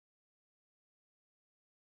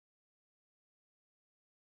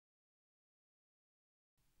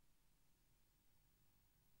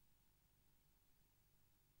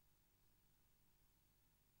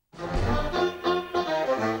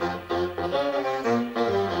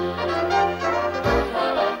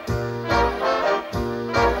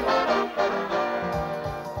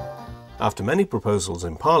After many proposals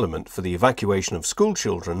in Parliament for the evacuation of school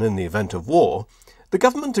children in the event of war, the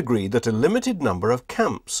government agreed that a limited number of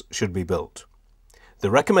camps should be built. The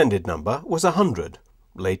recommended number was 100,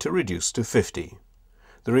 later reduced to 50.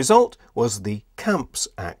 The result was the Camps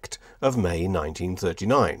Act of May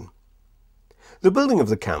 1939. The building of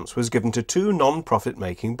the camps was given to two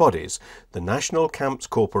non-profit-making bodies, the National Camps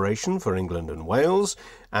Corporation for England and Wales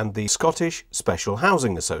and the Scottish Special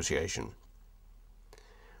Housing Association.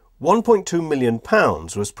 £1.2 million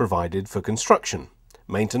was provided for construction,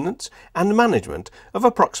 maintenance and management of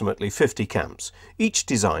approximately 50 camps, each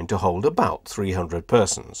designed to hold about 300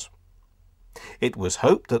 persons. It was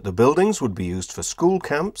hoped that the buildings would be used for school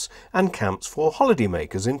camps and camps for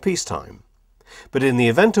holidaymakers in peacetime. But in the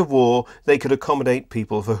event of war, they could accommodate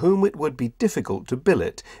people for whom it would be difficult to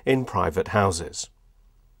billet in private houses.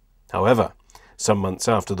 However, some months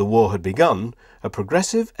after the war had begun, a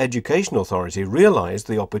progressive education authority realised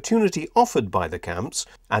the opportunity offered by the camps,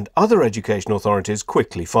 and other education authorities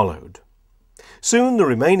quickly followed. Soon the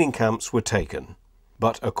remaining camps were taken,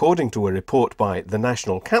 but according to a report by the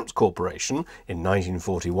National Camps Corporation in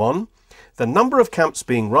 1941, the number of camps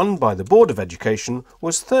being run by the Board of Education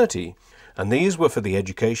was 30, and these were for the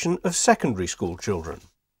education of secondary school children.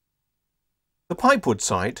 The Pipewood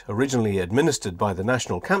site, originally administered by the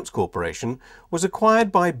National Camps Corporation, was acquired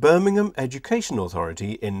by Birmingham Education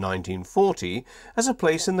Authority in 1940 as a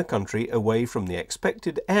place in the country away from the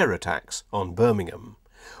expected air attacks on Birmingham,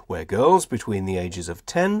 where girls between the ages of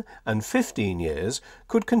 10 and 15 years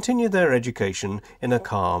could continue their education in a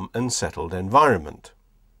calm and settled environment.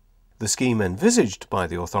 The scheme envisaged by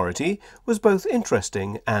the authority was both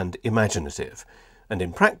interesting and imaginative, and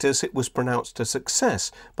in practice it was pronounced a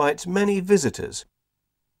success by its many visitors.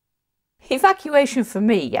 Evacuation for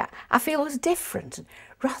me, I feel, was different and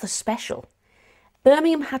rather special.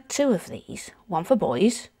 Birmingham had two of these, one for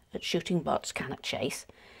boys at Shooting Butts, Cannock Chase,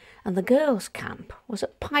 and the girls' camp was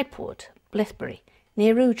at Pipewood, Blithbury,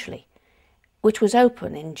 near Rugeley, which was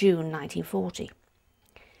open in June 1940.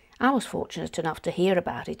 I was fortunate enough to hear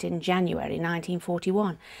about it in January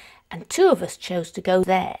 1941, and two of us chose to go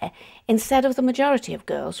there instead of the majority of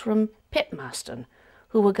girls from Pitmaston,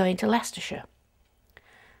 who were going to Leicestershire.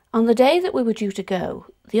 On the day that we were due to go,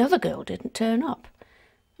 the other girl didn't turn up,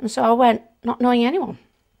 and so I went, not knowing anyone.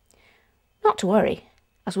 Not to worry,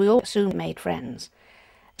 as we all soon made friends.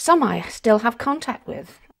 Some I still have contact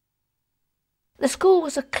with. The school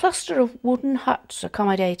was a cluster of wooden huts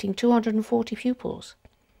accommodating 240 pupils.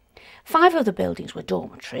 5 of the buildings were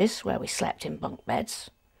dormitories, where we slept in bunk beds.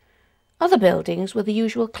 Other buildings were the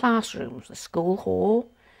usual classrooms, the school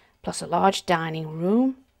hall, plus a large dining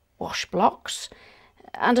room, wash blocks,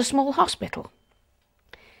 and a small hospital.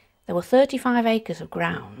 There were 35 acres of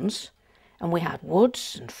grounds, and we had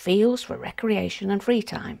woods and fields for recreation and free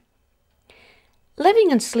time.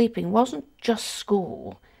 Living and sleeping wasn't just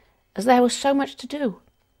school, as there was so much to do.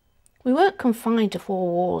 We weren't confined to 4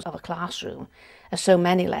 walls of a classroom, as so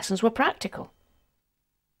many lessons were practical.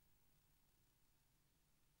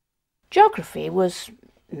 Geography was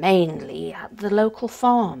mainly at the local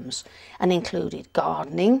farms and included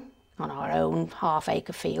gardening on our own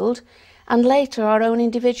half-acre field and later our own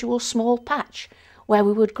individual small patch where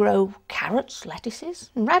we would grow carrots, lettuces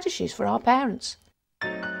and radishes for our parents.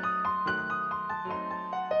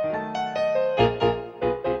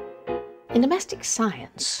 In domestic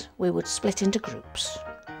science, we would split into groups,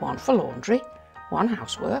 one for laundry, one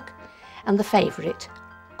housework, and the favourite,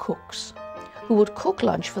 cooks, who would cook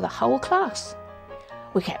lunch for the whole class.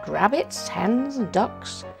 We kept rabbits, hens and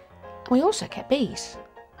ducks, and we also kept bees.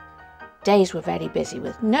 Days were very busy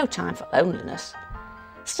with no time for loneliness.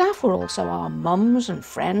 Staff were also our mums and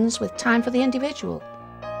friends with time for the individual.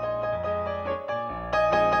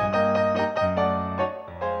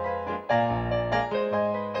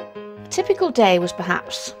 A typical day was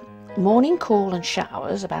perhaps morning call and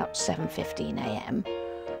showers about 7:15 a.m,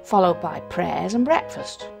 followed by prayers and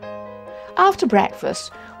breakfast. After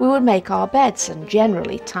breakfast, we would make our beds and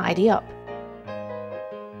generally tidy up.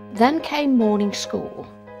 Then came morning school,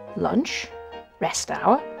 lunch, rest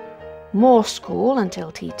hour, more school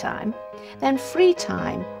until tea time, then free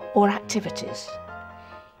time or activities.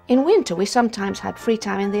 In winter, we sometimes had free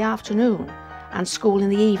time in the afternoon and school in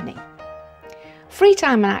the evening. Free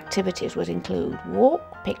time and activities would include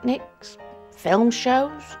walk, picnics, film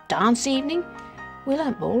shows, dance evening. We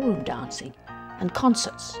learnt ballroom dancing and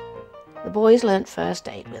concerts. The boys learnt first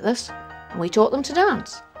aid with us and we taught them to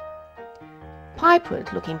dance.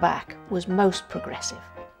 Pipewood, looking back, was most progressive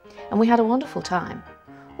and we had a wonderful time,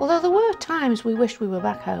 although there were times we wished we were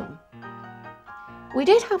back home. We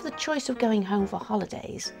did have the choice of going home for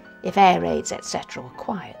holidays if air raids etc. were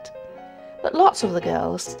quiet, but lots of the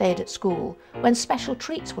girls stayed at school when special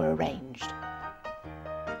treats were arranged.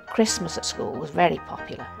 Christmas at school was very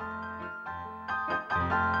popular.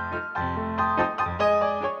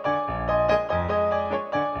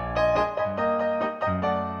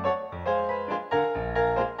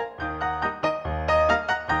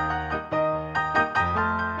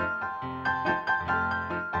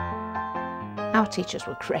 Our teachers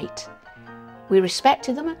were great. We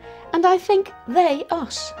respected them, and I think they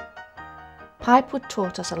us. Pipewood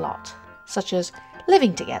taught us a lot, such as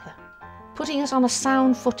living together, putting us on a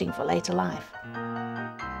sound footing for later life.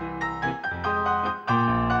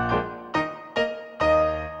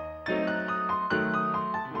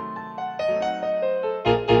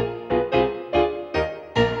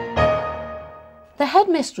 The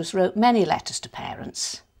headmistress wrote many letters to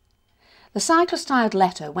parents. The cycle-styled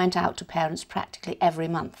letter went out to parents practically every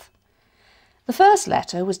month. The first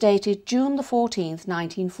letter was dated June the 14th,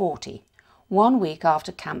 1940, 1 week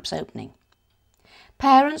after camp's opening.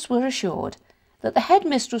 Parents were assured that the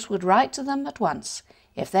headmistress would write to them at once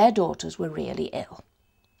if their daughters were really ill.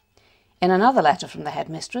 In another letter from the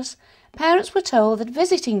headmistress, parents were told that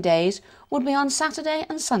visiting days would be on Saturday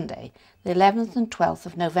and Sunday, the 11th and 12th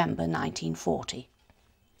of November 1940.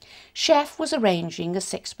 Chef was arranging a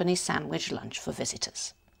sixpenny sandwich lunch for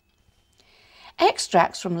visitors.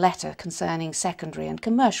 Extracts from letter concerning secondary and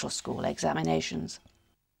commercial school examinations.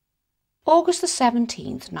 August the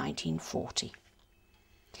 17th, 1940.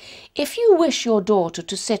 If you wish your daughter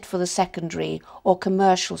to sit for the secondary or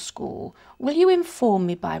commercial school, will you inform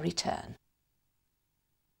me by return?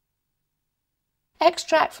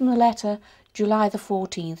 Extract from the letter, July the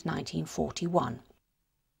 14th, 1941.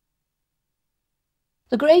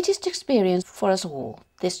 The greatest experience for us all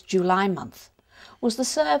this July month was the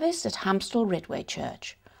service at Hamstall Ridway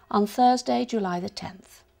Church on Thursday, July the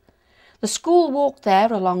 10th. The school walked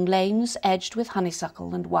there along lanes edged with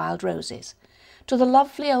honeysuckle and wild roses to the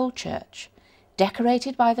lovely old church,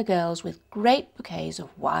 decorated by the girls with great bouquets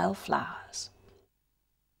of wild flowers.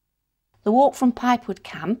 The walk from Pipewood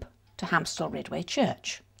Camp to Hamstall Ridway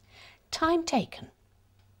Church. Time taken,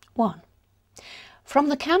 1. From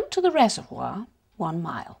the camp to the reservoir, 1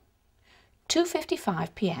 mile.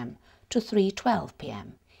 2:55 p.m. to 3:12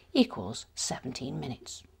 p.m. equals 17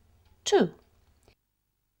 minutes. 2.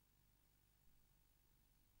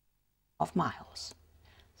 Of miles.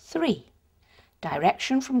 3.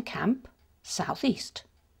 Direction from camp, southeast.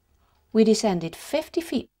 We descended 50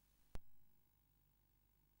 feet.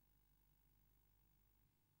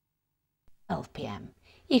 12 p.m.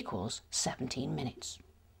 equals 17 minutes.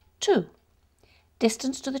 2.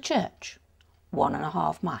 Distance to the church,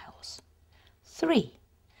 1.5 miles. 3.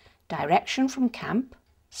 Direction from camp,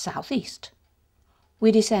 southeast.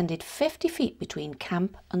 We descended 50 feet between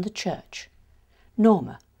camp and the church.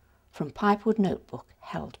 Norma, from Pipewood notebook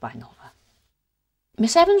held by Norma.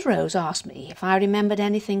 Miss Evans-Rose asked me if I remembered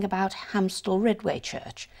anything about Hamstall Ridway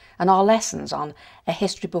Church and our lessons on a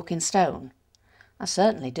history book in stone. I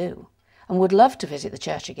certainly do, and would love to visit the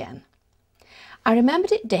church again. I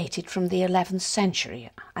remembered it dated from the 11th century,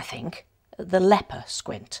 I think, the leper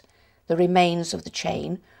squint, the remains of the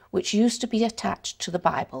chain which used to be attached to the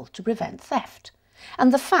Bible to prevent theft,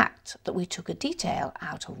 and the fact that we took a detail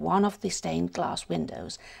out of one of the stained glass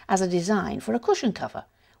windows as a design for a cushion cover,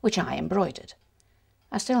 which I embroidered.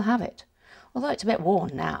 I still have it, although it's a bit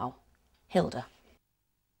worn now. Hilda.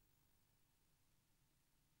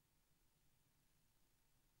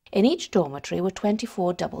 In each dormitory were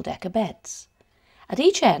 24 double-decker beds. At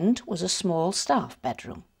each end was a small staff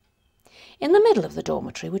bedroom. In the middle of the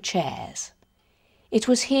dormitory were chairs. It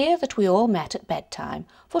was here that we all met at bedtime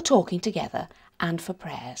for talking together and for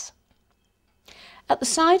prayers. At the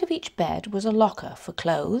side of each bed was a locker for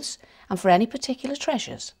clothes and for any particular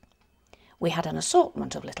treasures. We had an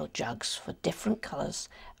assortment of little jugs for different colours,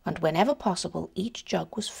 and whenever possible each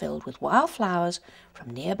jug was filled with wild flowers from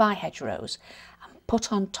nearby hedgerows and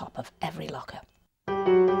put on top of every locker.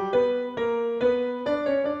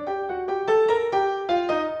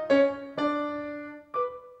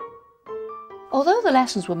 Although the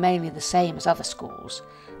lessons were mainly the same as other schools,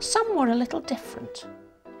 some were a little different.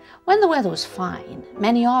 When the weather was fine,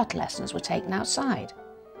 many art lessons were taken outside.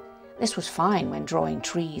 This was fine when drawing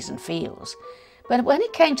trees and fields, but when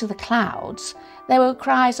it came to the clouds, there were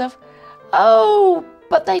cries of, "Oh,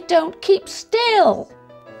 but they don't keep still!"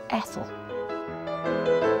 Ethel.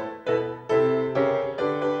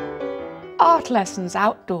 Art lessons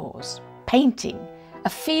outdoors, painting, a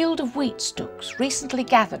field of wheat stalks recently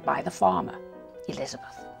gathered by the farmer.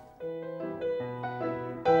 Elizabeth.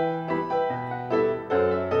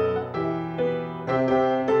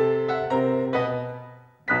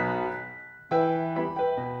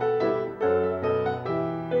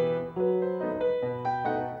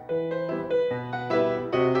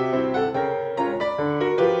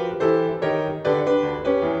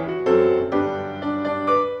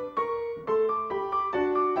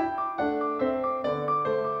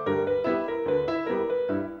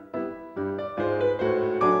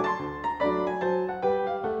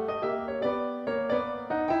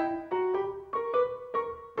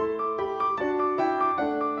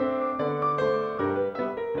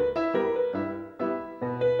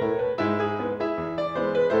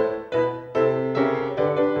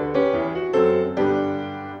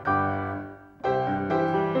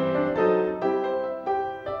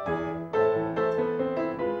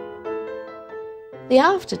 The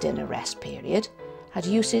after-dinner rest period had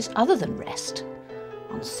uses other than rest.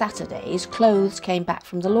 On Saturdays, clothes came back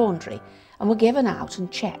from the laundry and were given out and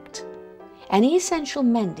checked. Any essential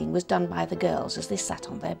mending was done by the girls as they sat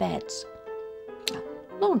on their beds.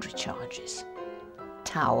 Laundry charges.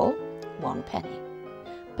 Towel, 1 penny.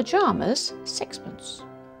 Pyjamas, 6pence.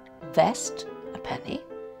 Vest, a penny.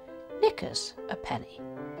 Knickers, a penny.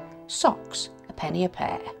 Socks, a penny a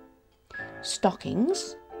pair.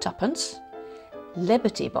 Stockings, 2pence.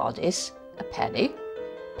 Liberty bodice, a penny.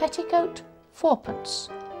 Petticoat, 4pence.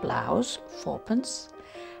 Blouse, 4pence.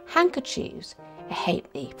 Handkerchiefs, a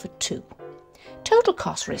halfpenny for 2. Total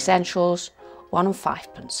cost for essentials, 1 and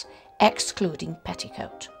 5pence, excluding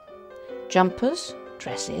petticoat. Jumpers,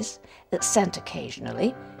 dresses, that sent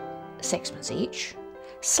occasionally, 6pence each.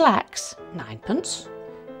 Slacks, 9pence.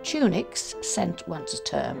 Tunics, sent once a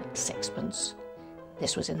term, 6pence.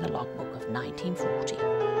 This was in the logbook of 1940.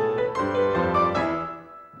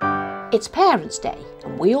 It's Parents' Day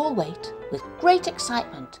and we all wait with great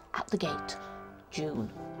excitement at the gate.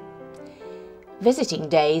 June. Visiting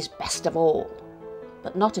days best of all,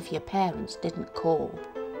 but not if your parents didn't call.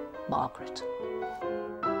 Margaret.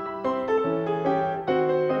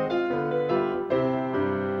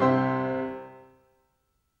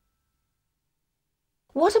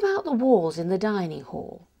 What about the walls in the dining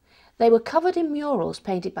hall? They were covered in murals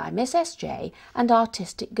painted by Miss S.J. and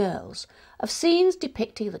artistic girls of scenes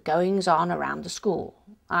depicting the goings-on around the school,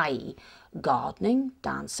 i.e. gardening,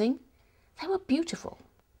 dancing. They were beautiful.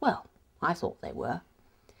 Well, I thought they were.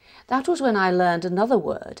 That was when I learned another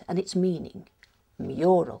word and its meaning,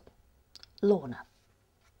 mural. Lorna.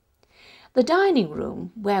 The dining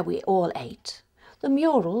room where we all ate, the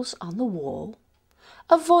murals on the wall,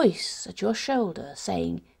 a voice at your shoulder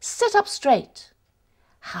saying, "Sit up straight."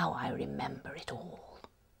 How I remember it all.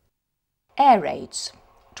 Air raids,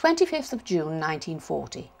 25th of June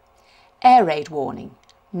 1940. Air raid warning,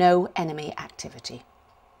 no enemy activity.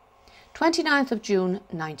 29th of June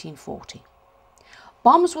 1940.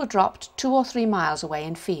 Bombs were dropped 2 or 3 miles away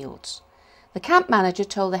in fields. The camp manager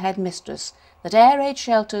told the headmistress that air raid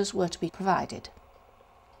shelters were to be provided.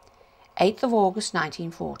 8th of August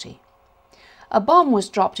 1940. A bomb was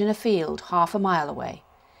dropped in a field half a mile away.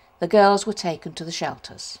 The girls were taken to the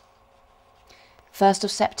shelters. 1st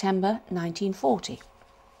of September 1940.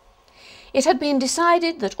 It had been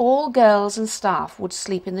decided that all girls and staff would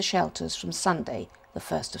sleep in the shelters from Sunday, the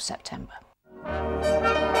 1st of September.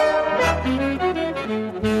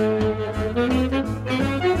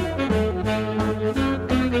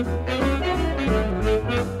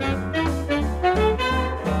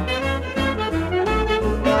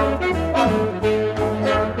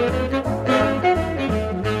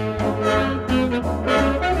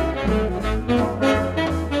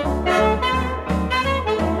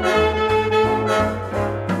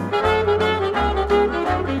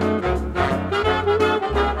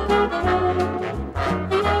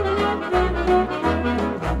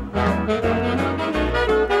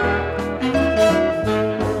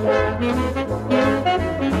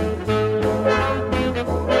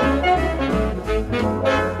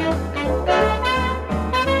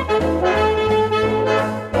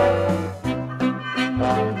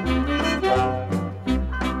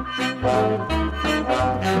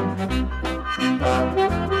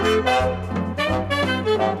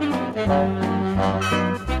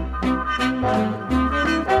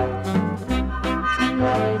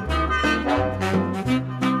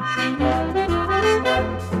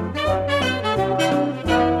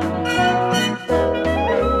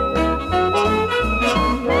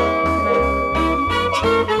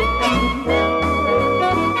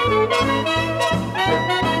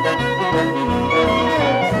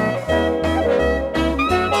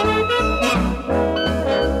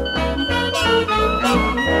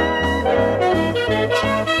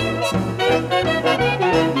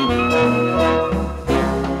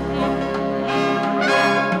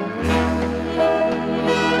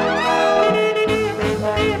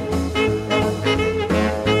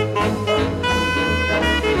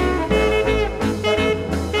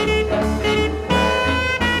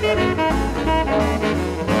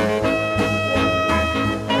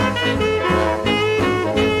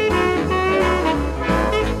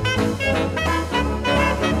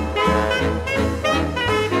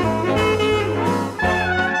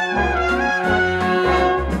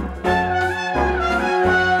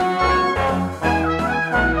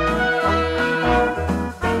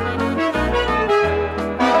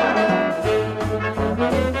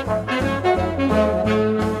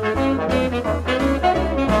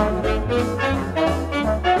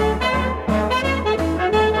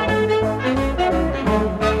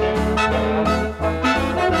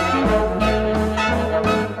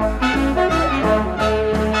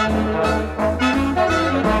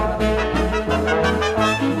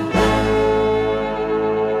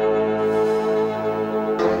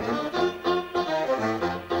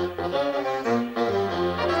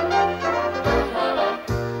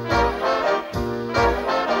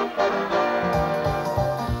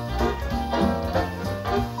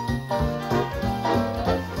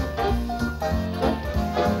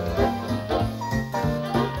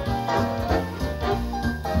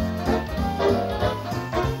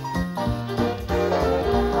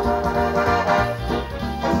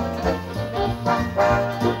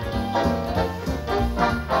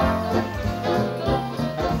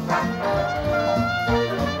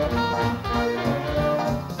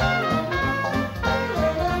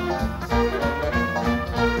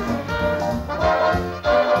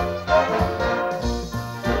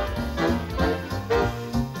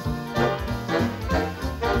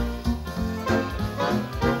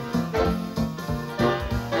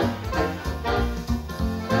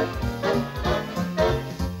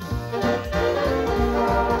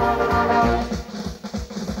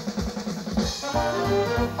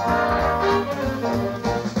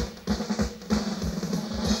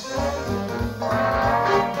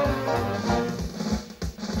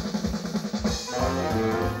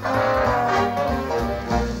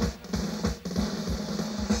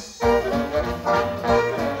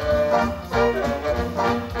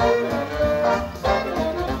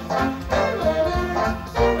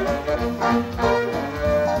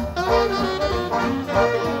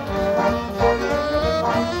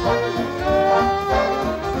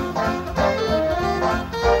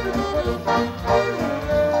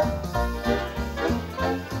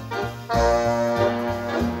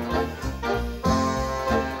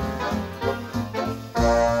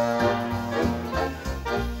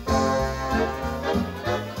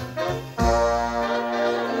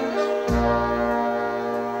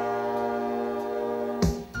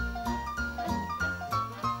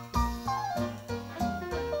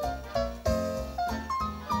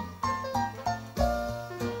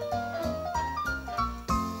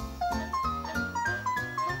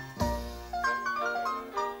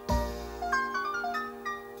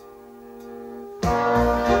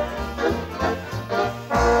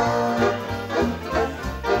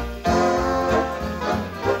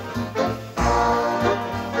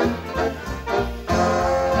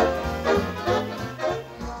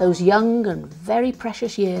 Those young and very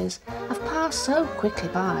precious years have passed so quickly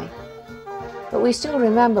by. But we still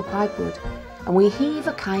remember Pipewood, and we heave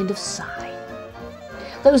a kind of sigh.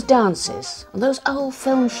 Those dances and those old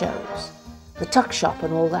film shows, the tuck shop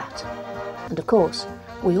and all that. And of course,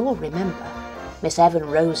 we all remember Miss Evan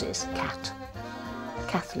Rose's cat.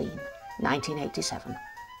 Kathleen, 1987.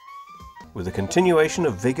 With a continuation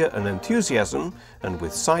of vigour and enthusiasm, and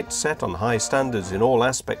with sights set on high standards in all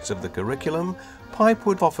aspects of the curriculum,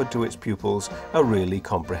 Pipewood offered to its pupils a really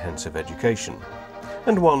comprehensive education,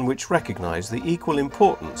 and one which recognised the equal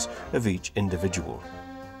importance of each individual.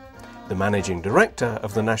 The Managing Director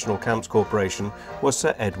of the National Camps Corporation was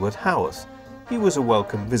Sir Edward Howarth. He was a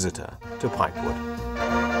welcome visitor to Pipewood.